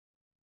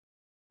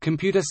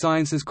Computer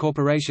Sciences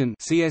Corporation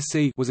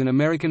 (CSC) was an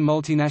American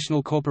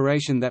multinational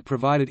corporation that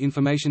provided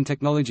information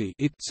technology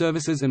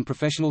services and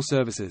professional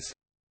services.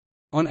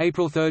 On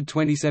April 3,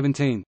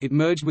 2017, it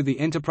merged with the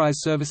Enterprise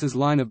Services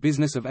line of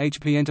business of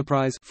HP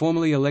Enterprise,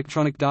 formerly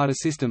Electronic Data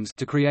Systems,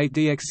 to create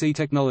DXC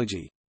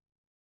Technology.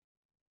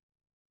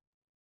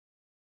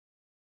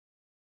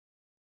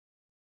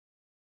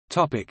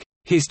 Topic: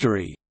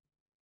 History.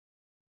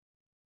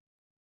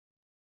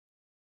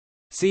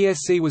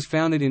 CSC was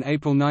founded in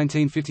April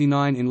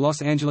 1959 in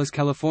Los Angeles,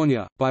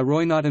 California, by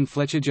Roy Nutt and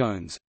Fletcher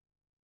Jones.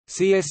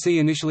 CSC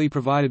initially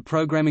provided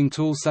programming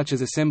tools such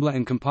as assembler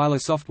and compiler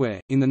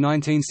software. In the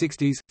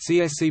 1960s,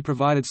 CSC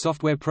provided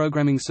software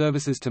programming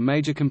services to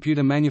major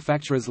computer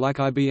manufacturers like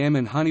IBM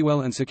and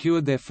Honeywell and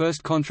secured their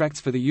first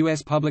contracts for the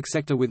U.S. public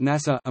sector with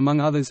NASA, among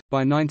others.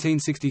 By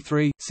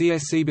 1963,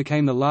 CSC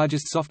became the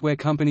largest software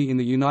company in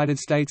the United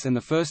States and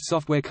the first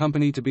software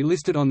company to be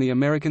listed on the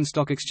American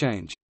Stock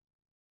Exchange.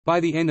 By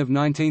the end of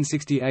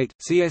 1968,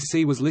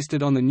 CSC was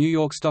listed on the New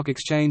York Stock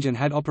Exchange and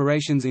had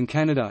operations in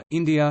Canada,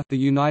 India, the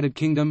United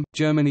Kingdom,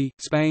 Germany,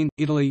 Spain,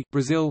 Italy,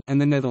 Brazil,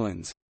 and the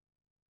Netherlands.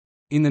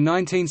 In the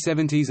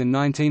 1970s and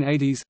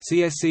 1980s,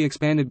 CSC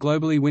expanded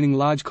globally, winning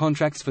large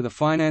contracts for the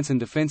finance and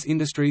defense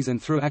industries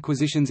and through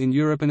acquisitions in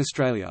Europe and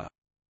Australia.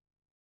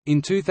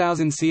 In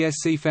 2000,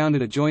 CSC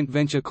founded a joint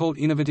venture called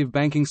Innovative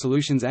Banking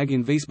Solutions AG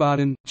in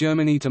Wiesbaden,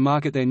 Germany to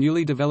market their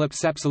newly developed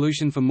SAP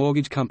solution for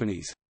mortgage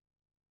companies.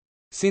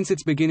 Since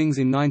its beginnings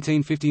in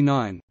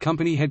 1959,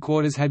 company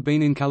headquarters had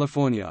been in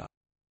California.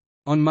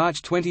 On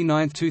March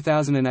 29,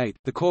 2008,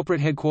 the corporate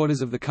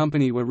headquarters of the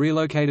company were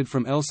relocated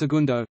from El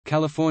Segundo,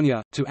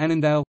 California, to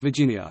Annandale,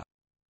 Virginia.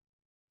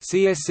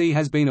 CSC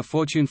has been a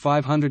Fortune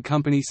 500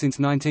 company since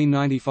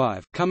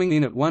 1995, coming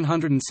in at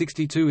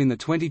 162 in the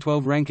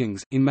 2012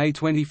 rankings. In May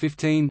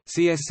 2015,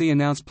 CSC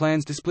announced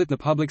plans to split the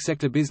public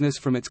sector business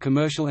from its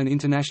commercial and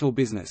international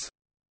business.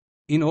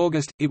 In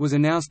August, it was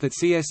announced that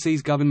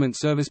CSC's government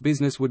service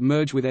business would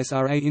merge with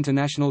SRA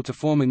International to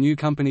form a new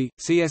company,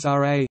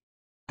 CSRA.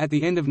 At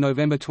the end of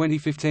November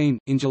 2015,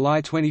 in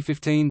July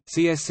 2015,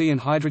 CSC and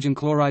Hydrogen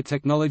Chloride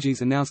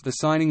Technologies announced the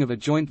signing of a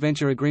joint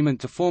venture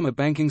agreement to form a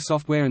banking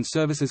software and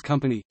services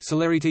company,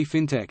 Celerity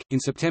FinTech. In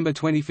September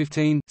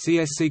 2015,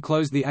 CSC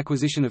closed the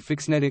acquisition of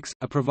Fixnetics,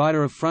 a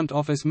provider of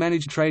front-office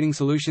managed trading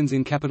solutions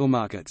in capital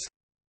markets.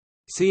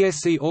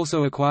 CSC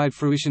also acquired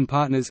Fruition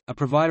Partners, a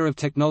provider of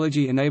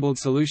technology-enabled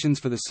solutions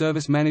for the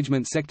service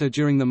management sector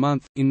during the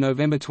month. In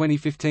November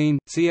 2015,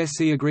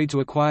 CSC agreed to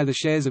acquire the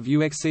shares of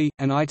UXC,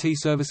 an IT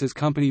services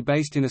company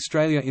based in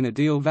Australia, in a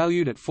deal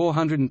valued at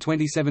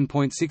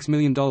 $427.6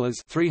 million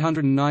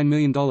 ($309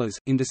 million).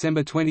 In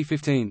December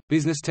 2015,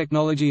 business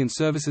technology and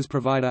services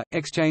provider,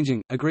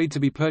 Exchanging, agreed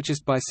to be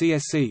purchased by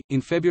CSC.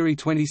 In February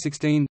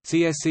 2016,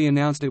 CSC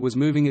announced it was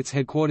moving its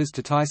headquarters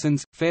to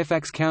Tysons,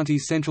 Fairfax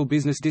County's central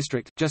business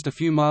district, just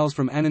a few miles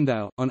from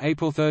Annandale. On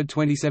April 3,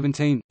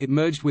 2017, it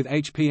merged with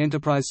HP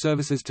Enterprise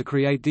Services to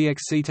create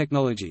DXC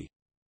Technology.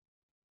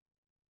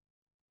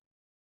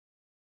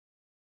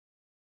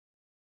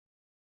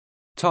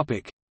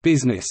 Topic: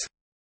 Business.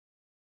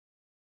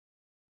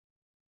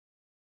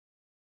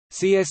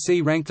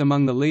 CSC ranked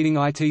among the leading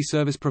IT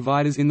service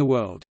providers in the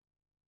world.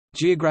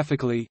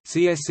 Geographically,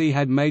 CSC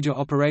had major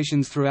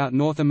operations throughout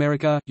North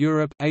America,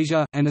 Europe,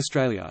 Asia, and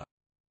Australia.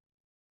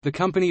 The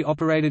company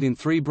operated in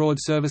three broad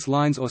service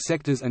lines or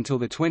sectors until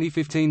the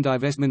 2015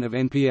 divestment of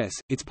NPS,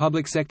 its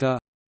public sector.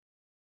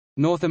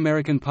 North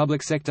American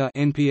Public Sector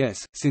 (NPS).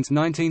 Since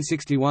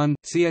 1961,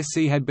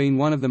 CSC had been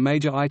one of the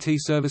major IT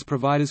service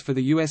providers for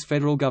the U.S.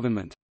 federal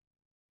government.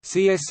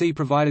 CSC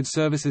provided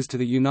services to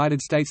the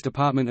United States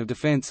Department of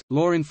Defense,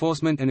 law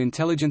enforcement and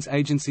intelligence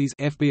agencies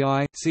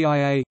 (FBI,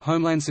 CIA),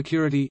 Homeland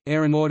Security,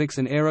 aeronautics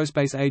and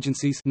aerospace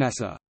agencies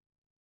 (NASA).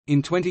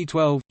 In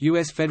 2012,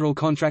 U.S. federal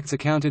contracts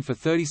accounted for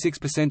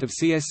 36% of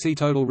CSC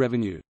total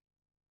revenue.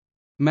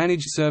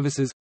 Managed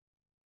services.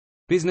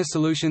 Business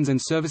Solutions and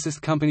Services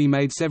Company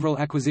made several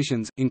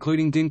acquisitions,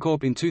 including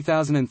DynCorp in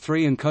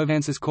 2003 and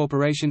Covansys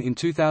Corporation in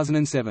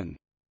 2007.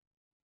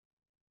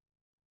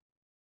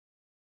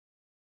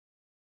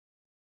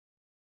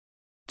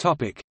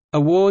 Topic: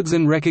 Awards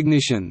and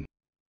recognition.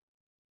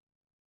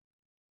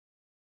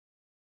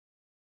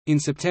 In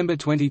September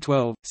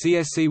 2012,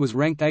 CSC was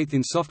ranked 8th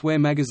in Software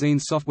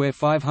Magazine's Software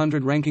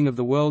 500 ranking of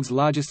the world's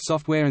largest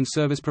software and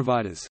service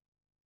providers.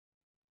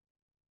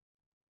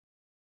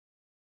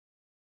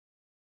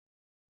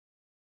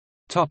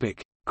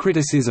 Topic: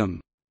 Criticism.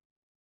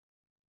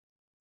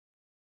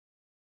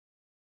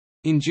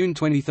 In June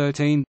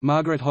 2013,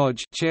 Margaret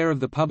Hodge, chair of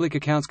the Public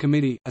Accounts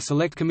Committee, a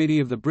select committee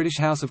of the British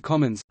House of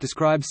Commons,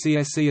 described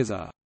CSC as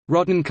a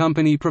rotten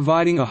company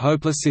providing a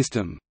hopeless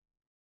system,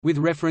 with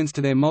reference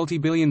to their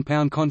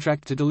multi-billion-pound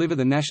contract to deliver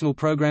the National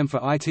Programme for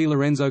IT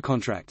Lorenzo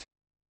contract.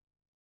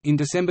 In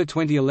December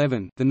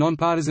 2011, the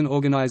nonpartisan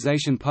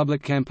organisation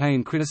Public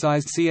Campaign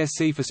criticised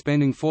CSC for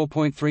spending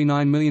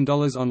 $4.39 million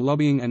on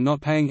lobbying and not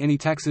paying any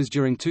taxes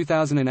during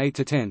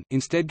 2008–10,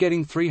 instead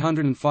getting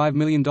 $305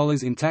 million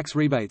in tax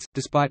rebates,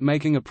 despite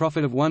making a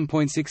profit of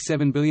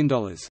 $1.67 billion.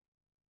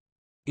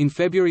 In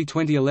February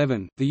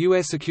 2011, the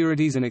U.S.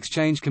 Securities and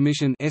Exchange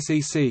Commission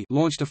 (SEC)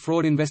 launched a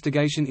fraud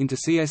investigation into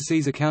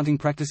CSC's accounting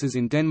practices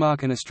in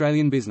Denmark and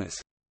Australian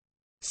business.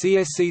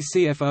 CSC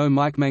CFO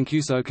Mike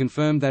Mancuso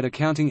confirmed that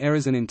accounting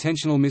errors and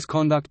intentional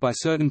misconduct by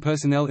certain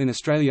personnel in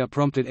Australia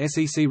prompted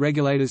SEC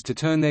regulators to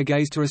turn their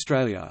gaze to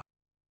Australia.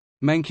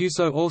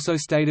 Mancuso also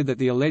stated that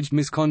the alleged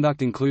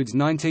misconduct includes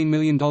 $19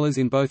 million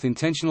in both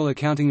intentional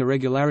accounting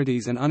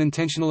irregularities and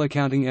unintentional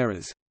accounting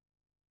errors.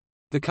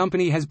 The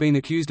company has been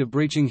accused of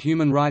breaching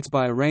human rights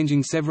by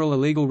arranging several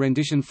illegal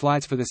rendition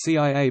flights for the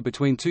CIA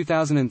between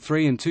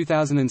 2003 and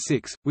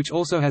 2006, which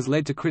also has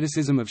led to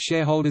criticism of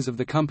shareholders of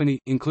the company,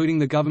 including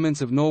the governments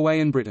of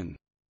Norway and Britain.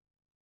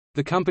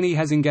 The company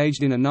has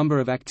engaged in a number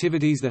of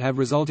activities that have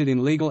resulted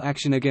in legal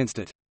action against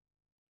it.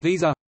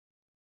 These are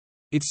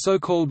its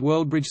so-called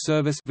WorldBridge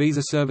service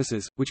visa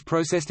services, which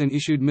processed and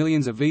issued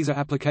millions of visa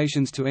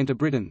applications to enter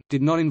Britain,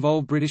 did not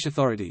involve British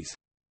authorities.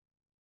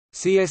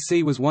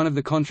 CSC was one of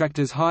the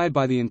contractors hired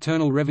by the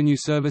Internal Revenue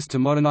Service to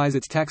modernize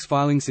its tax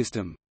filing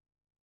system.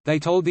 They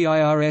told the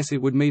IRS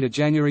it would meet a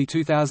January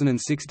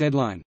 2006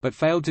 deadline, but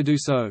failed to do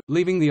so,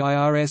 leaving the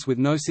IRS with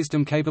no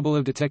system capable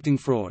of detecting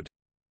fraud.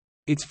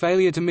 Its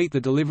failure to meet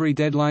the delivery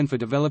deadline for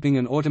developing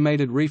an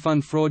automated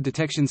refund fraud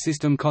detection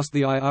system cost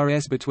the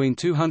IRS between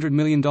 $200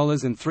 million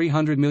and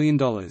 $300 million.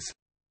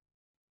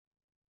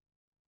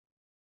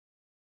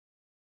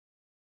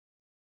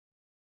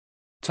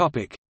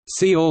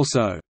 See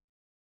also: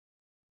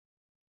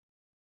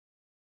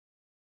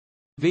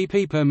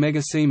 VP per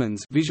Mega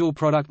Siemens Visual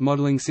Product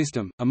Modeling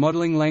System, a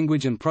modeling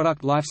language and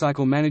product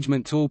lifecycle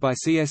management tool by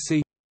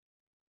CSC.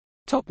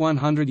 Top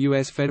 100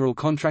 U.S. federal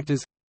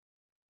contractors.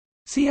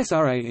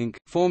 CSRA Inc.,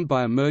 formed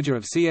by a merger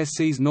of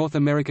CSC's North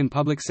American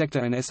Public Sector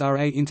and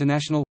SRA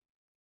International.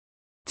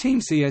 Team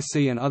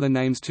CSC and other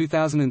names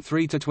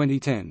 2003 to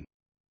 2010.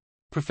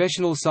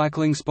 Professional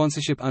cycling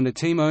sponsorship under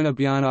team owner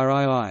Bjarne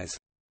Riis.